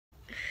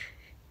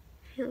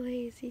You're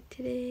lazy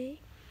today.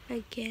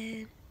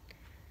 Again.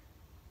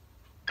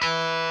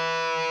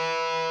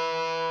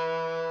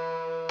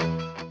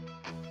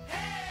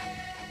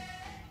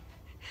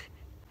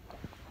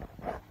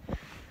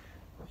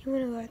 You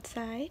wanna go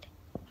outside?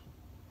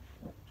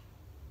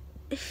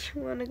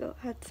 You wanna go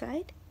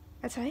outside?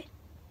 Outside?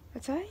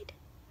 Outside?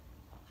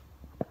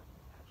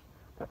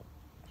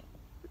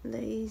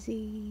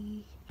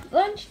 Lazy.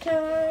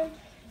 Lunchtime!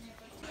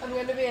 I'm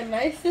gonna be a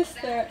nice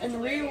sister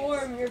and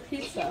rewarm your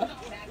pizza.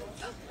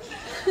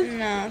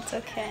 No, it's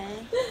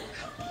okay.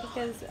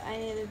 Because I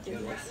need to do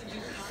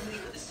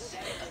this.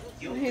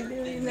 What are you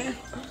doing now?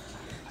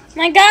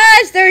 My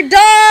gosh, they're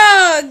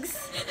dogs!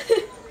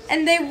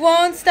 And they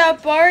won't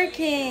stop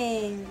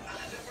barking.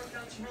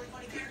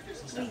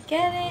 We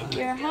get it,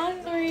 you're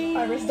hungry.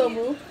 Iris, don't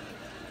move.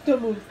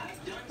 Don't move.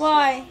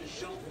 Why?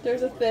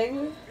 There's a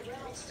thing.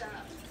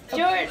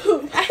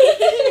 Jordan, I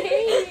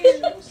hate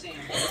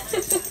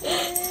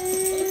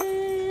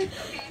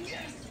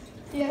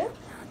you. Yeah?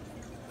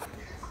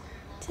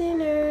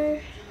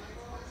 Dinner.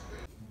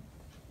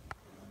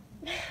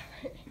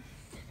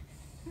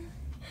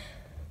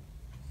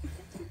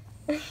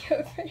 You're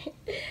afraid.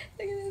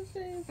 Look at his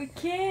face. I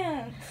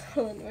can't.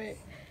 Hold on, wait.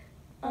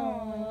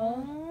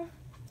 Aww.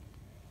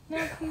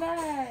 No, come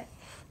back.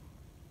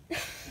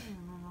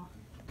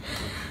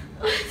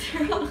 What's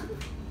wrong?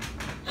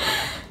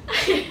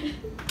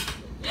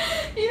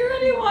 You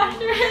already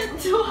washed your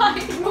hands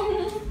twice.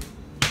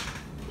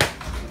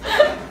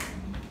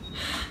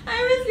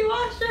 Iris, you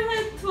washed your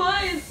head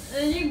twice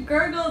and you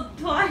gurgled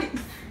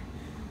twice.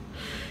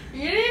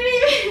 You didn't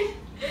even.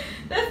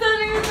 That's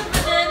not even the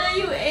banana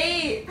you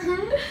ate.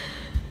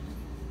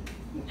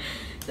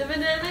 The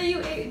banana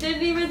you ate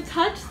didn't even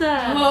touch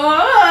that.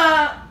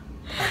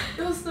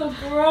 It was so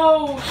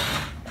gross.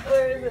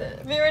 Where is it?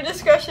 Viewer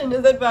discretion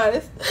is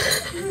advised.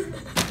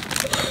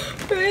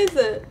 Where is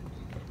it?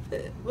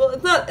 Well,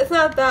 it's not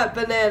that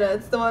banana.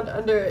 It's the one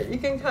under it. You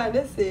can kind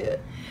of see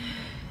it.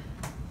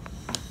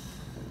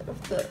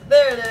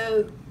 There it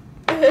is.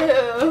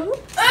 Ew.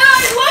 I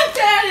looked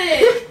at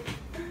it.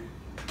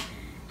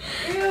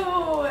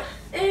 Ew.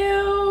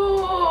 Ew.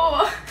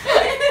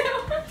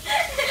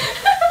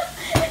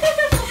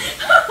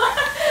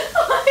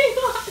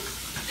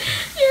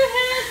 Your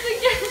hands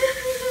again.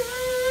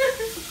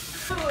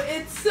 Oh,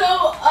 it's so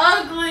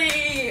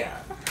ugly.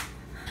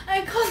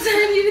 I called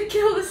Daddy to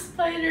kill the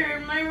spider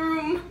in my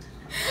room.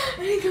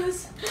 And he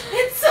goes,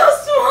 it's so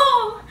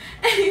small.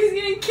 And he was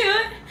gonna kill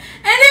it.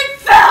 And it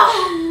fell.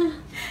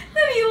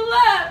 Then he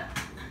left.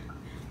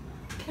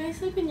 Can I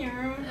sleep in your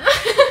room?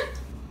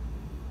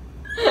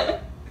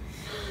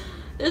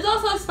 There's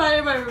also a spider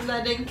in my room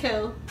that I didn't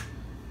kill.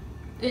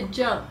 It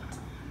jumped.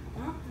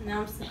 Well,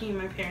 now I'm sleeping in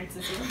my parents'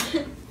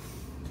 room.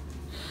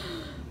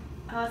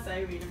 Oh,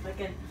 sorry, read if I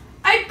can.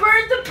 I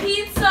burned the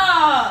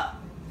pizza!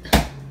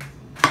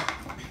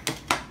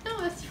 No,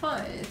 it's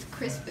fine. It's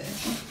crispy.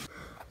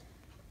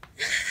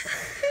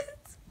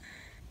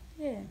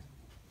 Yeah.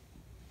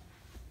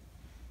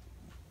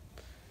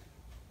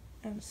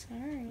 I'm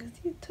sorry.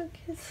 You took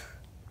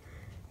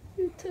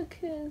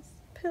his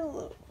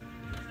pillow.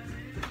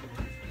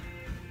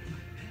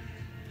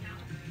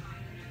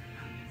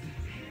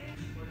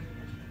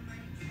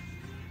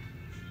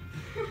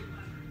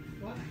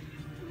 What?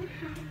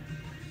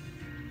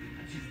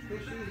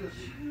 Which is this?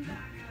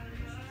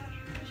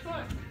 Which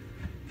one?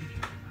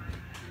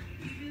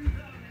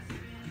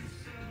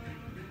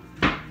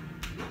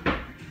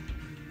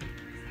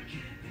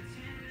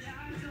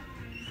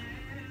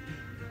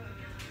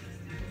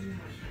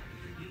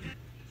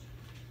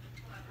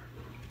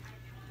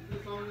 Is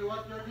this only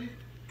what, Georgie?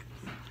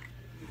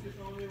 Is this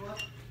only what?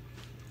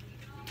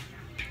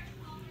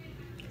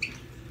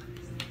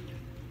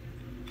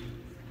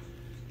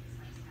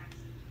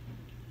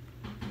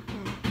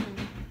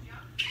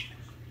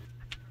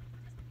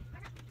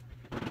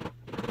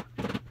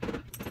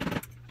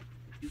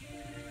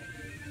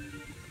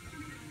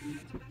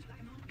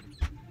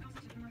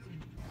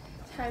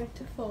 Time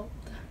to fold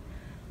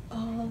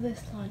all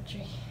this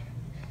laundry.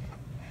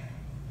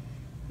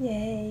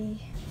 Yay.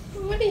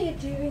 What are you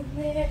doing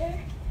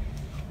there?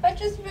 I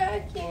just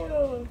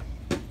vacuumed.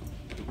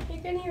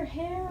 You're getting your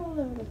hair all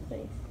over the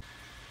place.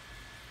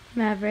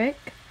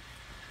 Maverick?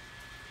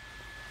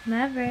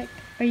 Maverick,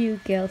 are you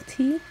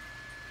guilty?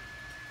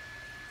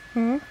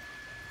 Huh?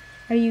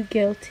 Are you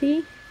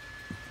guilty?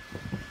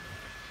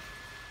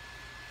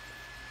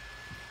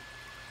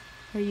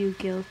 Are you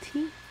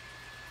guilty?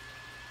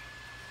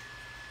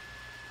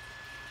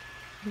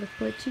 Look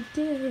what you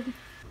did.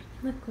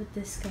 Look what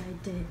this guy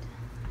did.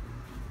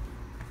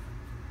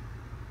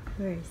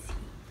 Where is he?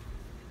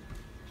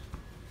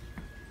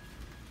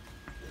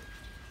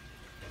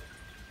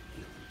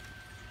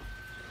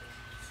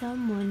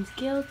 Someone's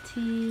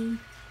guilty.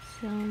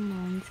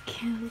 Someone's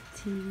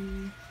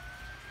guilty.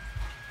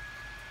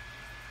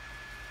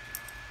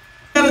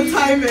 Gotta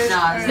time it.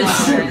 No, it's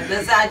fine.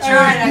 That's not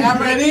trying. I got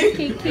my Ready?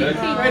 Cake, cake,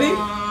 cake. Ready?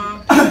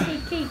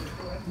 Cake, cake.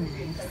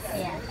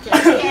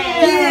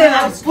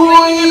 Yeah,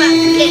 boy.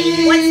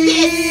 What's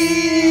this?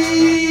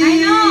 I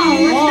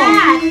know. What's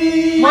that?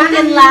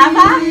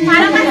 lava?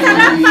 Parang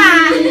masarap pa.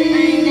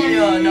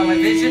 No, my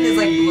vision is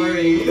like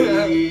blurring.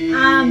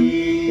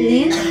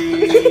 Lynn?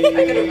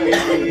 I could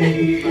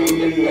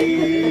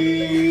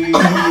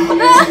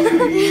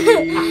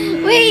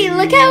Wait,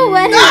 look how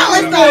wet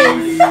it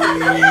is.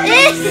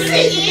 Hey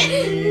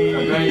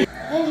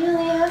Julie,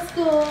 how's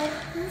school?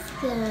 It's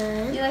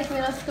good. You like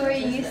middle school? Are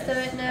you used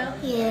to it now?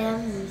 Yeah,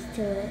 I'm used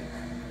to it.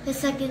 The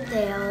second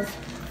day I was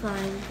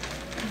fine.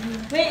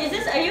 Wait,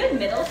 are you in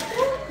middle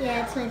school?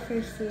 Yeah, it's my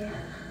first year.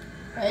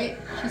 Right?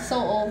 She's so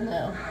old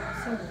now.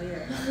 So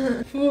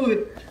weird.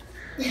 Food.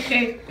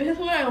 Okay, this is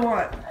what I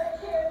want.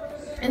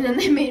 And then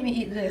they made me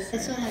eat this.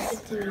 That's what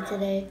happened to me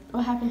today.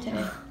 What happened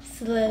today?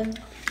 Slim.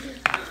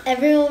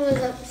 Everyone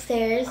was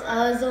upstairs.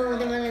 I was the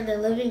only one in the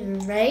living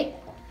room, right?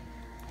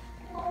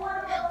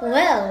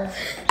 Well,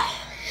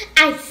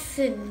 I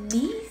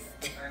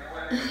sneezed.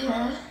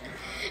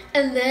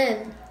 And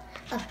then,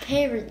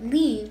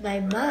 apparently, my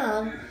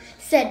mom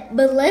said,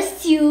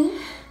 "Bless you."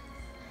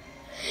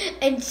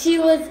 And she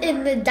was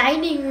in the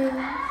dining room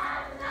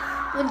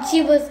when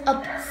she was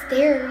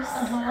upstairs.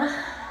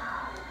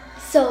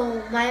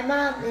 So my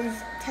mom is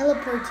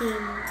teleporting.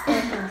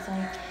 I'm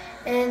sorry.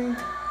 And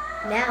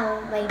now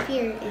my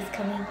fear is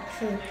coming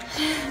true.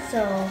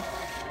 So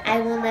I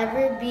will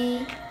never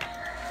be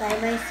by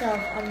myself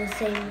on the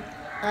same,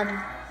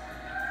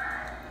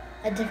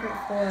 a different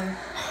floor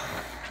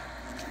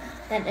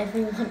than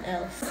everyone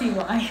else. See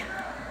why?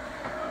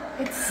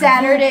 It's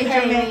Saturday,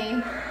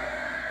 Jamie.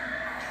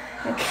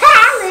 It's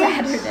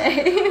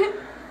Saturday.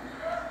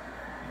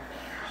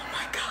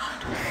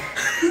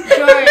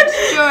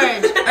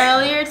 George,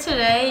 earlier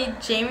today,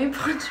 Jamie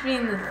punched me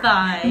in the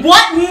thigh.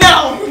 What?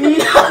 No!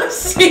 No!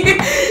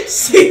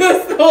 She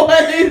was the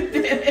one who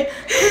did it.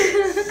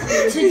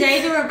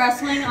 Today they were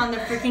wrestling on the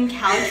freaking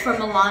couch for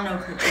Milano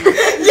cookies.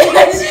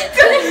 Yes, she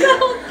did the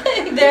whole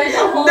thing. There's a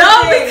whole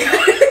No, thing.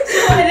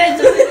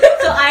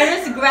 So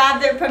Iris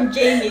grabbed it from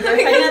Jamie. They're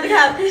fighting on the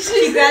couch.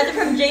 She grabbed it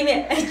from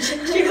Jamie and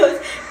she goes,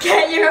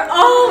 "Get your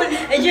own."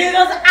 And Jamie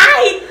goes,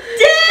 "I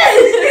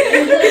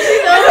did."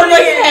 I'm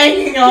like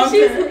hanging on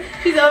to her.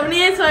 She's opening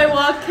it, so I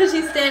walk, because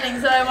she's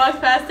standing, so I walk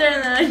past her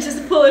and then I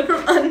just pull it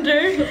from under.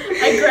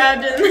 I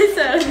grabbed it and I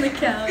sat on the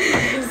couch.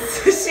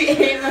 So she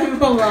ate my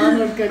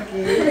Milano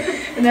cookie.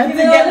 And I had to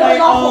There get was my a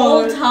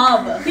whole own.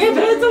 tub. Yeah,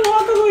 but I had to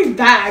walk all the way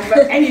back.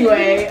 But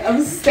anyway,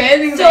 I'm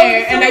standing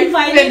there and I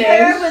fighting her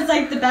finished. was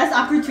like the best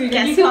opportunity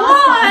Guess who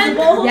cost won?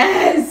 possible.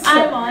 Yes!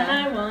 I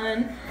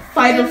won.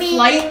 Fight or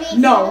flight?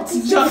 No, it's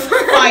just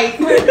fight.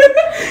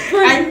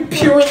 I'm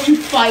purely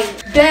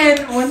fight.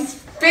 Then, once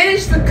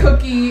finished the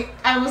cookie,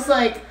 I was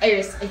like,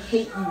 Iris, I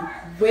hate you.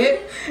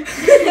 Whip.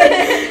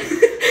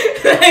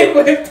 I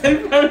whipped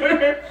in front of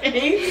her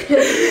face.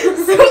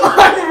 So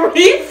on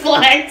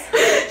reflex,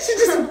 she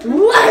just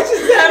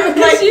lashes out of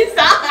my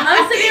thigh.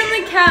 I'm sitting on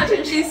the couch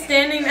and she's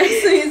standing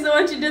next to me, so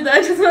when she did that,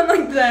 I just went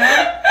like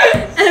that.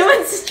 And it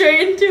went straight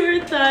into her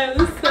thigh. It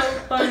was so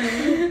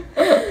funny.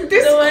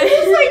 This The way-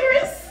 close,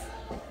 Iris.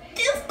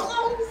 This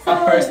close. Our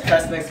first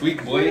test next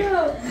week, boy.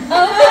 Oh, I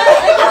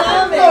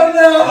love it. Oh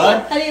no.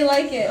 What? How do you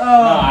like it? No,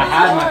 I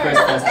had my first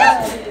test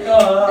next week. I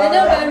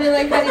know, but I mean,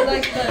 like, how do you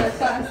like the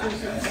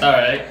classes? It's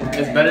alright.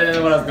 It's better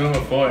than what I was doing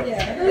before.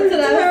 Yeah, that's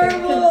what I was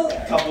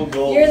thinking. Couple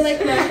goals. You're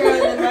like macro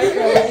and then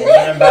micro, right?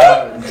 Learn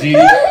about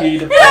GDP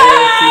to That's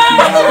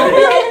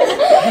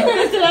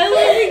what I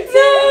learned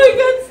too. We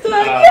got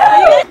stuck.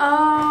 Oh,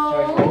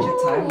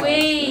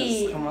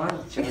 wait. Come on,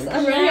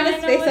 I'm running out of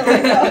space on my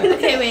phone.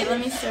 Okay, wait, let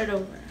me start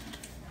over.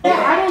 I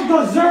don't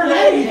deserve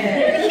anything.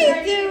 What are you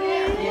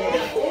doing?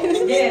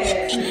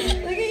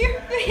 Look at your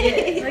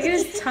face. Look at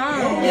his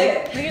tongue. Look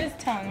at his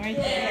tongue right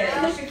there.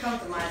 Are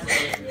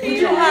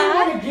you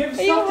hot? Give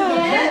Are you hot?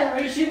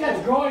 generation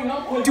that's growing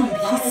up with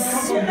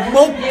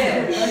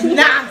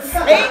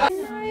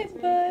Hi,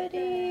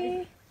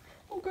 buddy.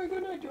 Okay,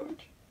 good night,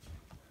 George.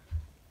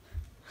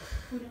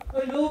 I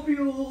love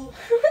you.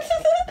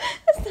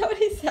 That's not what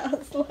he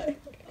sounds like.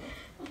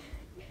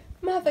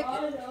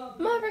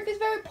 Maverick is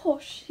very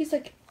posh. He's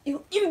like,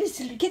 "You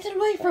imbecile, get it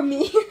away from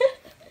me."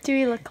 Do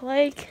we look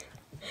like?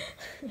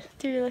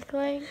 Do we look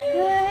like?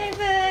 Hi,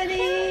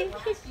 buddy.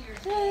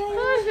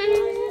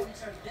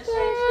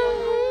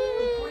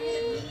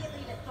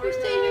 You're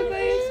staying here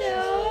by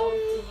yourself.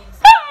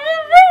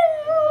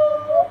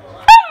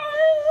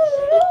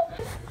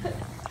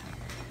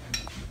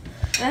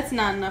 That's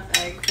not enough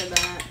egg for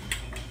that.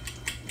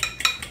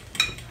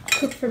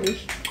 Cook for me.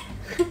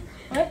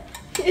 What?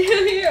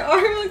 Your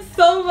arm looks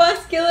so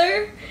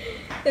muscular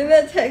in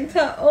that tank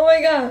top. Oh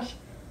my gosh.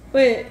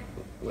 Wait,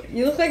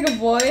 you look like a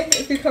boy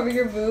if you cover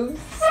your boobs.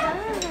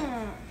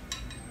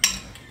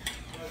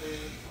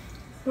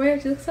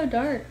 Wait, you look so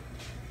dark.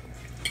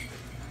 It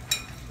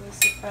was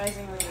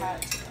surprisingly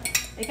hot today.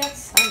 It got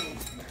sunny.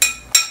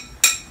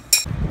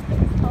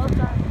 Hold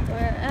on. We're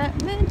at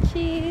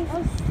Menchie's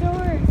Oh,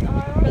 stores.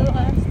 for the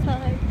last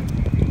time.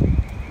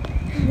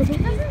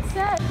 It doesn't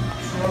say.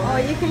 Oh,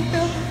 you can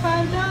fill for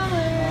 $5.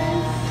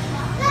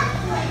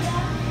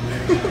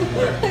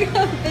 Look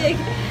how big.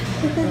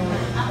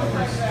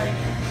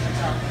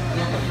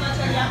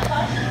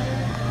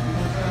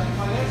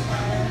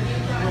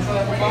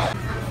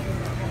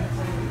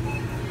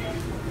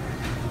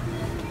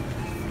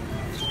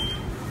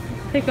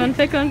 Pick one,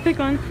 pick one, pick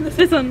one.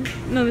 This one.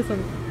 No, this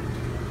one.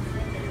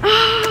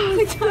 Ah,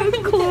 it's so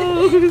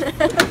close.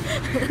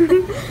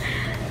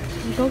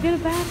 Go get a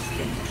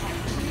basket.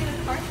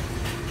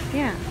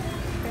 Yeah.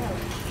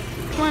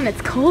 Come on,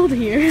 it's cold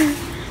here. You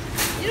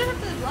don't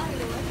have to lie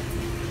to us.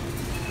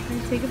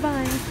 Say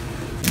goodbye.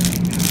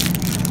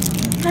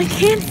 I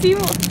can't see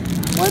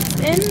what's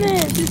in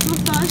this. Just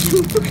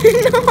massaging.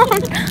 No,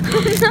 I'm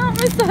not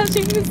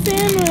massaging the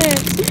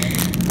sandwich.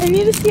 I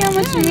need to see how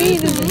much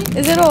meat is it.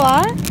 Is it a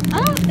lot?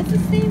 Oh, it's the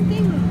same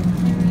thing.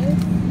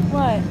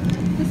 What?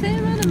 The same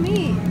amount of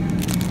meat.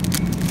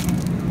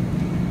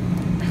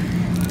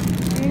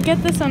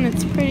 Get this one,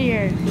 it's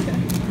prettier.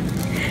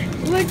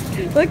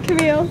 Look,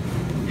 Camille.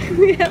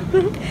 We have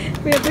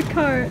the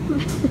cart.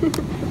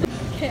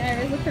 Okay,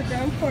 Iris, look for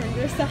ground pork.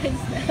 Their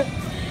signs now.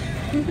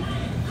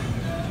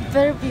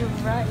 Better be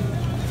right.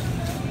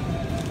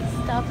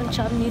 Stop and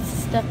Shop needs to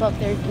step up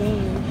their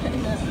game. I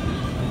know.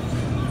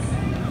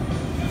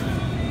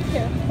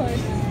 Yeah, of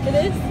course. It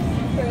is?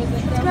 Or is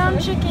it ground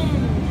pork? Chicken.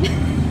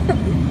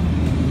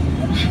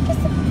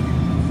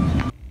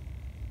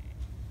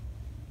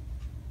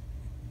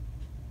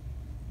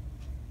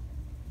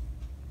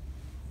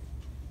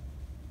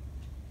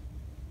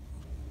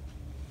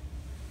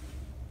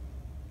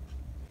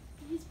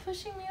 He's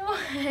pushing me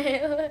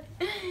away.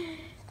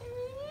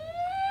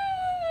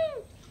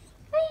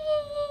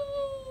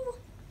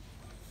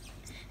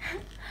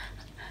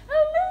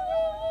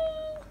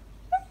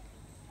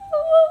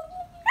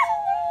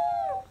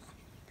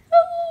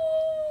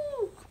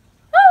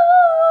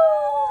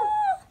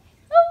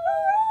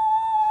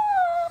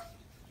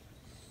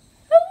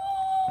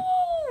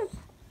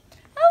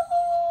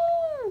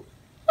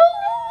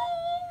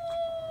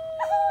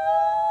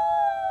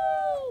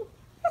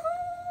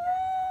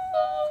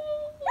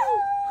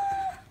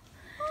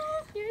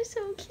 You're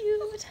so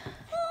cute.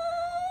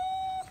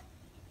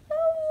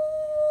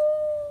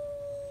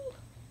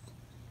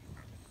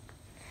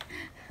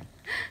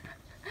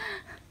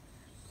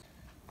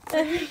 What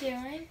are you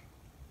doing?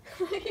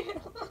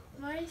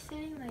 Why are you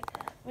sitting like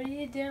that? What are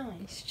you doing?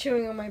 He's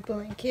chewing on my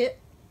blanket.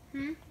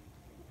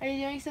 Are you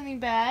doing something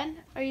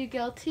bad? Are you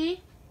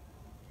guilty?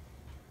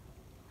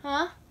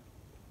 Huh?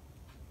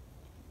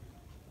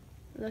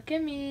 Look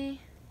at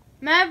me.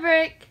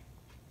 Maverick!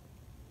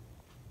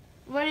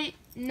 What are you...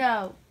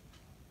 No.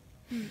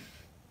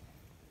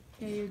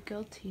 Yeah, you're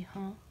guilty,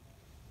 huh?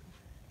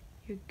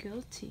 You're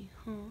guilty,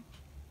 huh?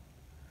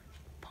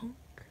 Punk.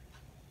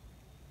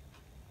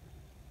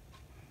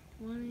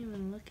 Won't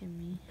even look at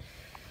me.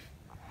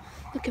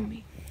 Look at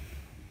me.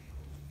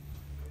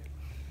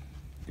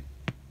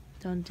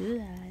 Don't do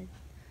that.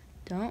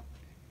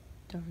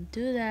 Don't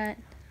do that.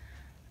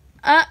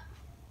 What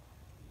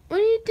are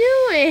you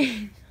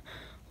doing?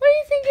 What do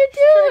you think you're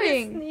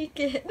doing? Sneak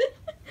it.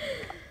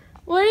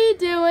 What are you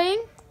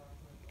doing?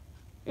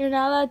 You're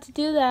not allowed to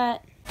do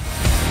that.